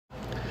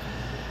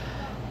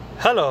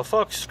Hello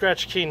folks,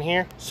 Scratch King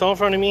here. So in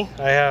front of me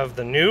I have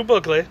the new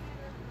booklet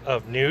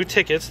of new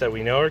tickets that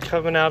we know are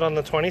coming out on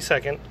the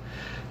 22nd.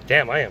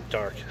 Damn, I am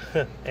dark.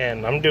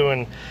 And I'm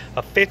doing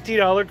a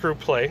 $50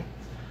 group play.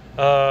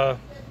 Comes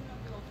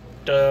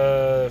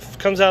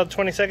out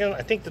 22nd,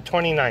 I think the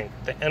 29th,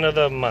 the end of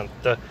the month.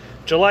 The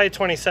July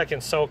 22nd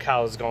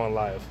SoCal is going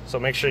live. So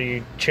make sure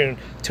you tune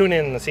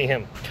in to see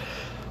him.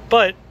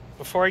 But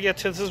before I get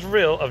to this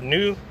reel of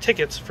new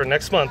tickets for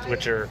next month,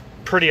 which are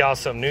pretty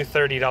awesome, new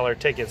 $30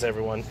 tickets,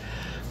 everyone,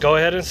 go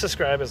ahead and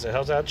subscribe as it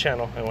helps out the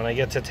channel. And when I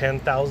get to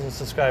 10,000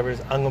 subscribers,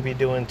 I'm gonna be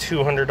doing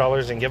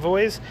 $200 in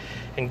giveaways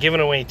and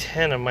giving away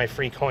 10 of my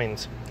free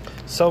coins.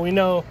 So we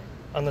know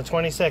on the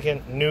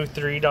 22nd, new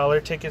 $3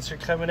 tickets are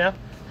coming out.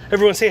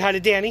 Everyone say hi to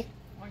Danny.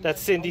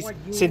 That's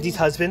Cindy's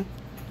husband.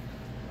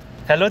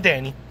 Hello,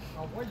 Danny.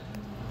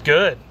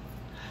 Good.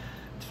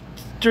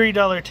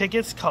 $3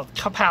 tickets called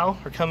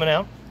Kapow are coming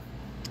out.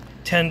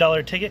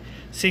 $10 ticket,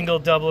 single,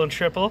 double, and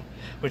triple,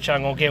 which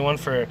I'm gonna get one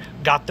for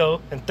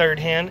Gato and Third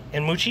Hand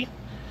and Moochie.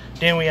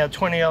 Then we have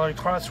 $20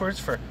 crosswords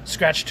for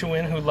Scratch to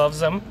Win, who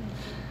loves them,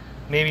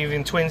 maybe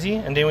even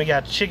Twinsy. And then we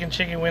got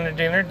Chicken Winner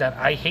Dinner that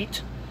I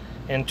hate,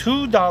 and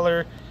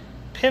 $2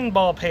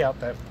 pinball payout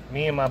that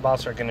me and my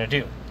boss are gonna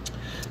do.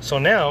 So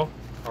now,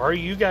 are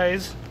you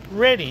guys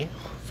ready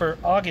for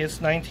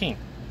August 19th?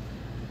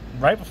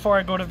 Right before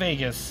I go to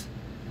Vegas,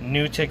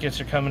 new tickets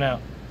are coming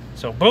out.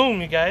 So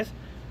boom, you guys.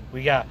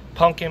 We got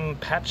Pumpkin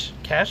Patch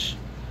Cash,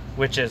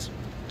 which is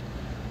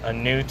a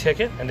new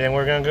ticket. And then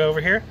we're going to go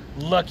over here.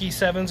 Lucky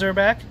Sevens are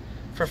back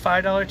for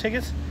 $5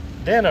 tickets.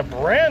 Then a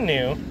brand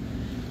new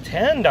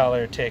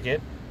 $10 ticket,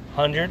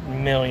 100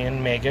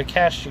 million mega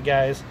cash, you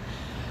guys.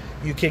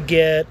 You could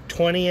get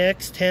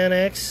 20x,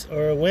 10x,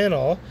 or a win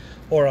all,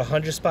 or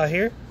 100 spot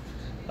here,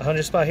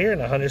 100 spot here,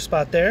 and 100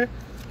 spot there.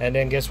 And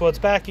then guess what's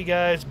back, you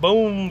guys?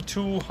 Boom,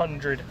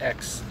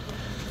 200x.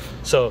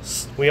 So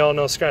we all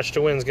know Scratch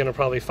to Win is going to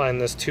probably find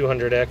this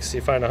 200x.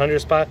 You find 100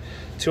 spot,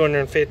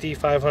 250,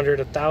 500,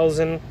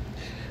 1,000.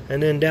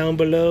 And then down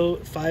below,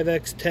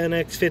 5x,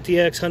 10x,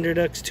 50x,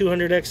 100x,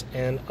 200x,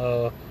 and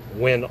a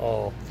win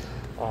all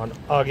on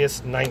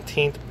August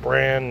 19th.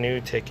 Brand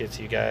new tickets,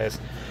 you guys.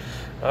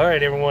 All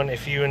right, everyone,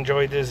 if you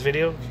enjoyed this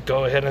video,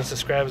 go ahead and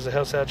subscribe as a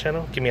House Out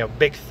channel. Give me a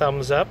big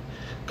thumbs up,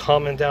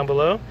 comment down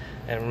below.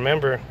 And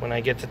remember, when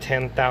I get to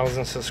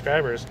 10,000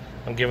 subscribers,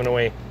 I'm giving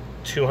away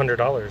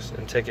 $200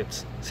 in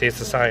tickets. See,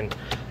 it's a sign.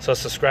 So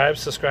subscribe.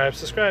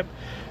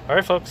 All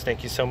right, folks,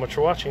 thank you so much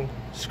for watching.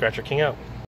 Scratcher King out.